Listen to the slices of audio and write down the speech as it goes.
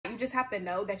just have to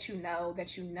know that you know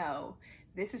that you know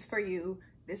this is for you,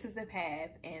 this is the path,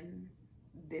 and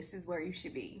this is where you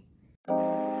should be.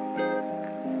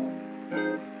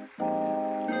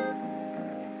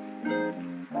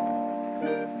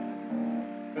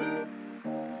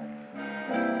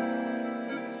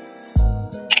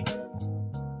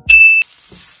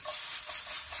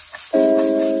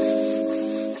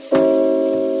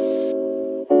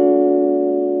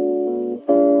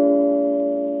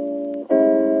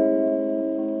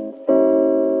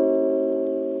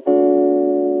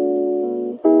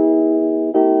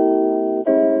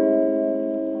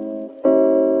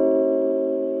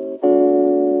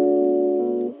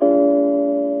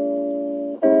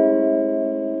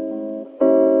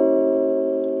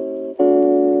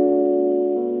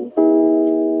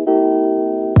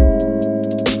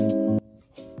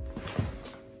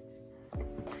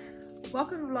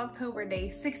 Welcome to Vlogtober day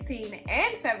 16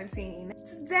 and 17.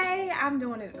 Today I'm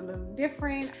doing it a little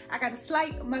different. I got a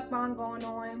slight mukbang going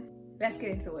on. Let's get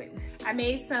into it. I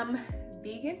made some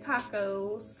vegan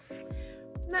tacos.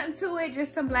 Nothing to it,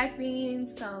 just some black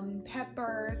beans, some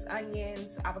peppers,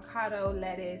 onions, avocado,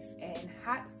 lettuce, and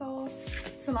hot sauce,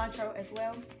 cilantro as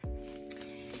well.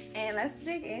 And let's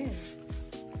dig in.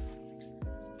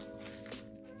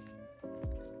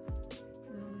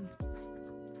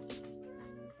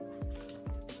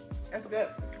 That's good.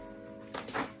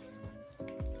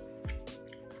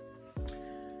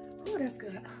 Oh, that's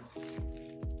good.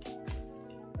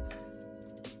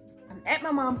 I'm at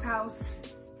my mom's house.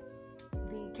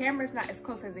 The camera's not as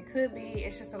close as it could be.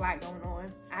 It's just a lot going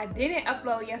on. I didn't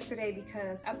upload yesterday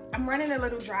because I'm running a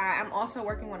little dry. I'm also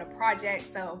working on a project,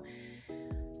 so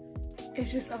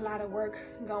it's just a lot of work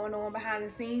going on behind the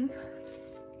scenes.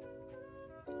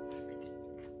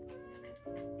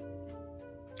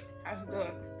 That's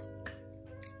good.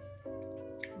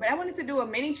 But I wanted to do a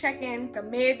mini check-in, the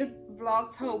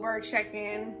mid-vlogtober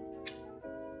check-in.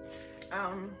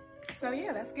 So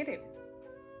yeah, let's get it.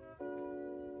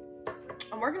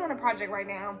 I'm working on a project right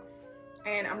now,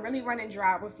 and I'm really running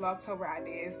dry with Vlogtober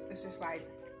ideas. It's just like,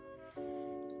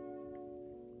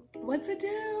 what to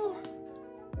do?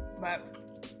 But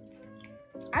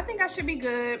I think I should be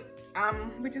good.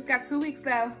 We just got 2 weeks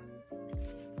left.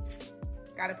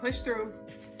 Gotta push through.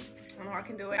 I know I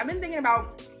can do it. I've been thinking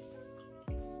about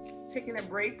taking a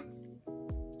break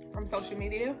from social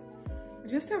media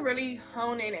just to really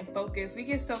hone in and focus. We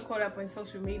get so caught up in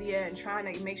social media and trying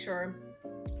to make sure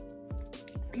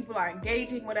people are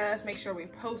engaging with us, make sure we're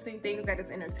posting things that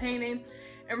is entertaining,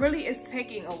 and really it's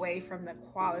taking away from the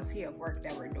quality of work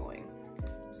that we're doing.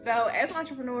 So as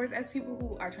entrepreneurs, as people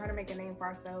who are trying to make a name for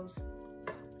ourselves,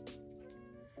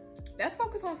 let's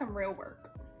focus on some real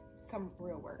work. Some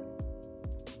real work.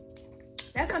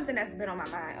 That's something that's been on my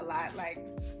mind a lot. Like,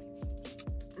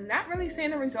 I'm not really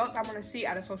seeing the results I want to see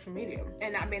out of social media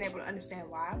and not being able to understand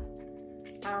why.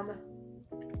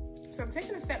 So I'm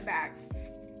taking a step back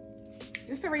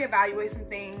just to reevaluate some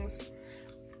things.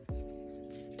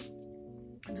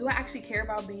 Do I actually care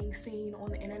about being seen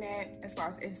on the internet as far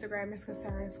as Instagram is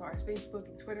concerned, as far as Facebook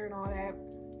and Twitter and all that?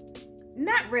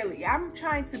 Not really. I'm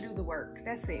trying to do the work.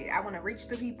 That's it. I want to reach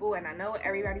the people, and I know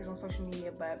everybody's on social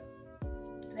media, but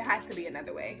there has to be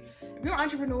another way. If you're an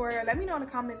entrepreneur, let me know in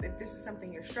the comments if this is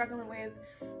something you're struggling with,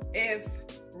 if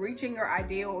reaching your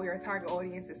ideal or your target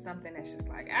audience is something that's just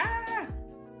like,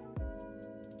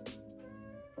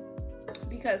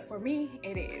 because for me,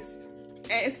 it is.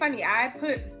 And it's funny, I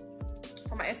put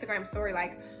on my Instagram story,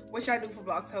 like, what should I do for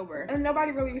Vlogtober? And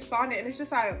nobody really responded, and it's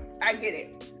just like, I get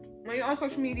it. When you're on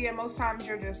social media, most times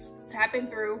you're just tapping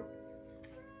through,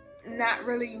 not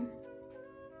really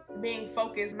being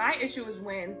focused. My issue is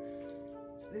when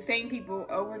the same people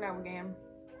over and over again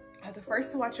are the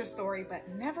first to watch your story but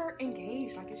never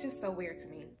engage. Like, it's just so weird to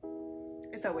me.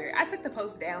 It's so weird. I took the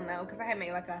post down though because I had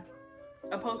made like a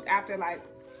post after, like,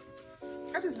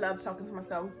 I just love talking to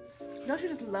myself. Don't you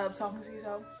just love talking to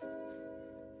yourself?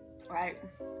 Right?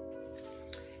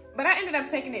 But I ended up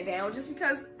taking it down just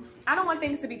because I don't want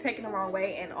things to be taken the wrong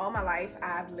way. And all my life,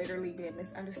 I've literally been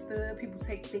misunderstood. People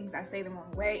take things I say the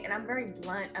wrong way. And I'm very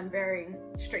blunt. I'm very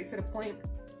straight to the point.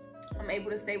 I'm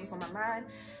able to say what's on my mind.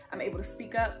 I'm able to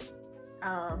speak up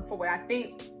for what I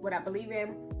think, what I believe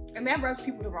in. And that rubs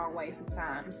people the wrong way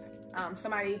sometimes.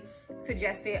 Somebody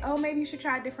suggested, oh, maybe you should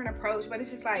try a different approach. But it's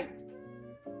just like,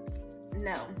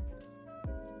 no.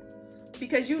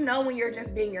 Because you know when you're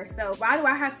just being yourself. Why do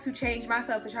I have to change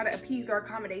myself to try to appease or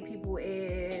accommodate people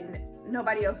and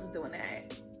nobody else is doing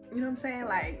that? You know what I'm saying?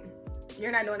 Like,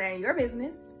 you're not doing that in your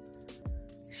business.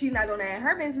 She's not doing that in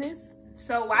her business.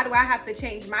 So why do I have to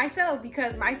change myself?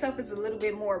 Because myself is a little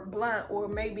bit more blunt, or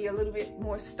maybe a little bit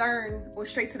more stern or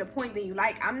straight to the point than you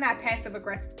like. I'm not passive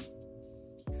aggressive.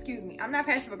 Excuse me, I'm not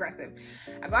passive aggressive.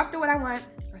 I go after what I want,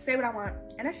 I say what I want,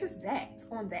 and that's just that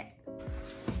on that.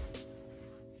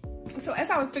 So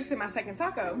as I was fixing my second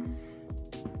taco,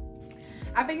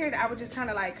 I figured I would just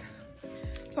kind of like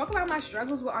talk about my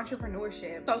struggles with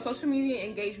entrepreneurship. So social media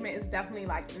engagement is definitely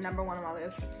like #1 on my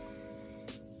list.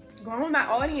 Growing my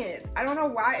audience, I don't know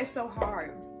why it's so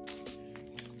hard.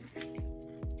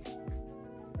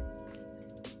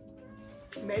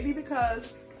 Maybe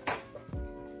because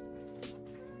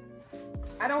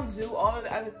I don't do all of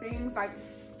the other things like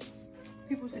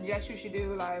people suggest you should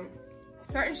do. Like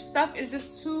certain stuff is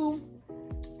just too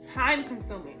time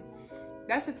consuming.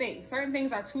 That's the thing. Certain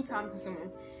things are too time consuming.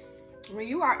 When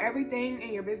you are everything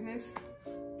in your business,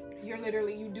 you're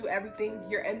literally, you do everything.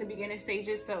 You're in the beginning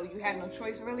stages, so you have no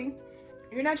choice really.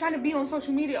 You're not trying to be on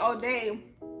social media all day,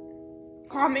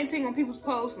 commenting on people's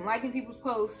posts and liking people's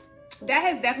posts. That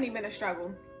has definitely been a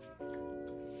struggle.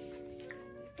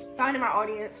 Finding my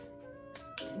audience,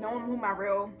 knowing who my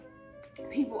real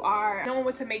people are, knowing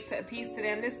what to make to appease to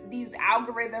them. These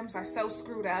algorithms are so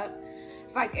screwed up.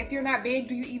 It's like, if you're not big,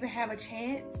 do you even have a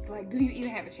chance? Like, do you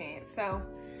even have a chance? So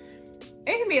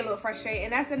it can be a little frustrating.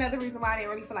 And that's another reason why I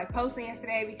didn't really feel like posting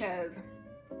yesterday, because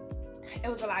it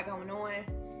was a lot going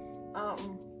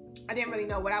on. I didn't really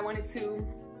know what I wanted to.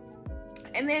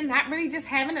 And then not really just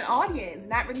having an audience,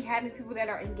 not really having people that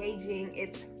are engaging.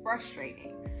 It's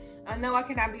frustrating. I know I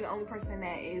cannot be the only person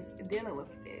that is dealing with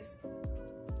this.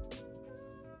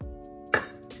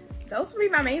 Those would be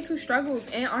my main 2 struggles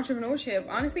in entrepreneurship.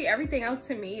 Honestly, everything else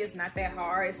to me is not that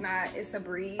hard. It's a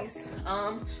breeze.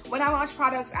 When I launch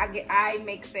products, I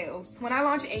make sales. When I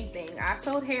launch anything, I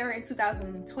sold hair in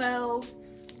 2012.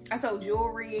 I sold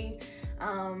jewelry,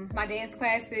 my dance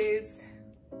classes.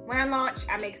 When I launch,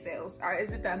 I make sales. Or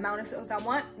is it the amount of sales I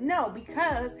want? No,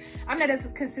 because I'm not as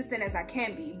consistent as I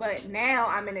can be. But now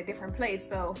I'm in a different place,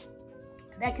 so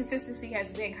that consistency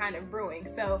has been kind of brewing.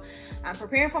 So I'm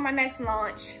preparing for my next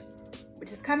launch,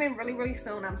 which is coming really, really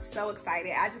soon. I'm so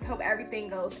excited. I just hope everything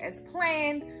goes as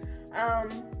planned.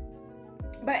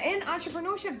 But in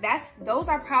entrepreneurship, those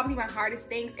are probably my hardest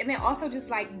things. And then also just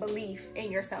like belief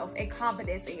in yourself and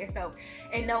confidence in yourself,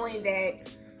 and knowing that,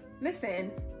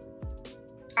 listen,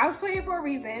 I was put here for a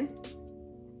reason,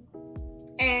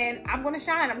 and I'm gonna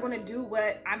shine. I'm gonna do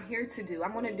what I'm here to do.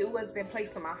 I'm gonna do what's been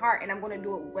placed on my heart, and I'm gonna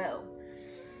do it well.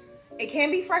 It can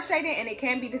be frustrating and it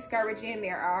can be discouraging.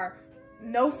 There are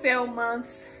no sale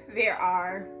months. There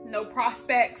are no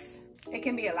prospects. It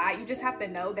can be a lot. You just have to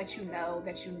know that you know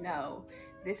that you know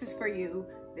this is for you.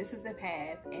 This is the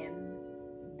path, and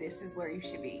this is where you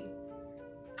should be.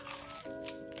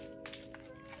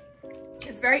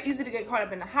 It's very easy to get caught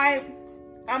up in the hype.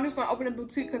 I'm just gonna open a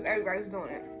boutique because everybody's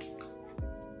doing it.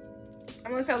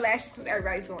 I'm gonna sell lashes because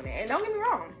everybody's doing it. And don't get me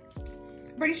wrong,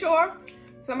 pretty sure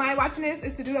somebody watching this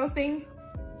is to do those things,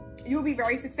 you'll be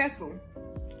very successful.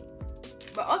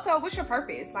 But also, what's your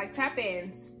purpose? Like, tap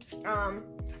in.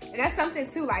 And that's something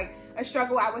too, like a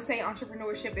struggle I would say in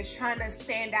entrepreneurship is trying to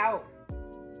stand out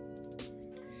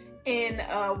in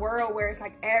a world where it's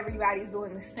like everybody's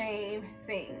doing the same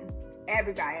thing.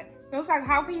 Everybody. So it's like,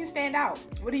 how can you stand out?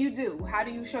 What do you do? How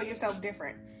do you show yourself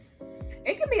different?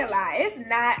 It can be a lot. It's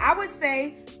not, I would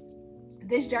say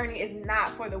this journey is not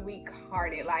for the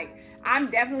weak-hearted. Like,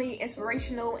 I'm definitely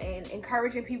inspirational and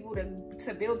encouraging people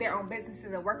to build their own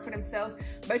businesses and work for themselves.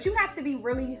 But you have to be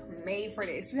really made for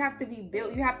this. You have to be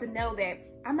built. You have to know that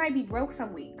I might be broke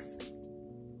some weeks.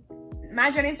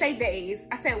 Mind you, I didn't say days.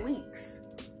 I said weeks.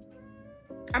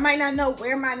 I might not know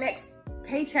where my next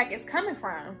paycheck is coming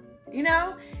from. You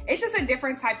know, it's just a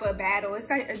different type of battle. It's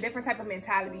like a different type of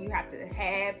mentality you have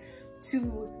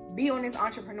to be on this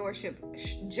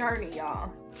entrepreneurship journey,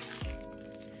 y'all.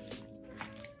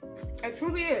 It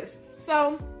truly is.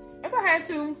 So, if I had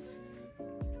to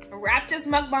wrap this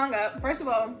mukbang up, first of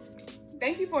all,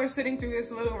 thank you for sitting through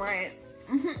this little rant.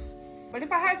 But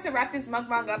if I had to wrap this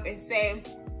mukbang up and say,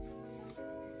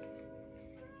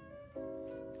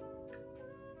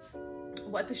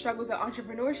 what the struggles of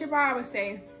entrepreneurship are, I would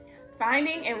say,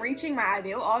 finding and reaching my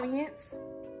ideal audience,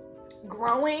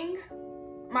 growing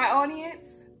my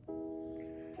audience,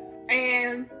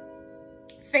 and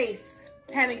faith,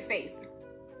 having faith.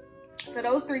 So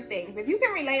those 3 things. If you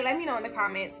can relate, let me know in the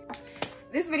comments.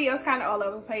 This video is kind of all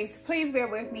over the place. Please bear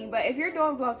with me. But if you're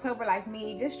doing Vlogtober like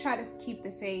me, just try to keep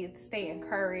the faith, stay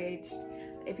encouraged.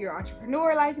 If you're an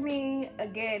entrepreneur like me,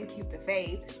 again, keep the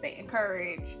faith, stay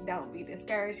encouraged, don't be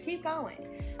discouraged, keep going.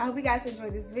 I hope you guys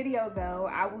enjoyed this video though.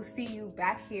 I will see you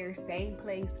back here, same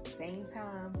place, same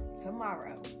time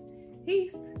tomorrow.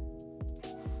 Peace.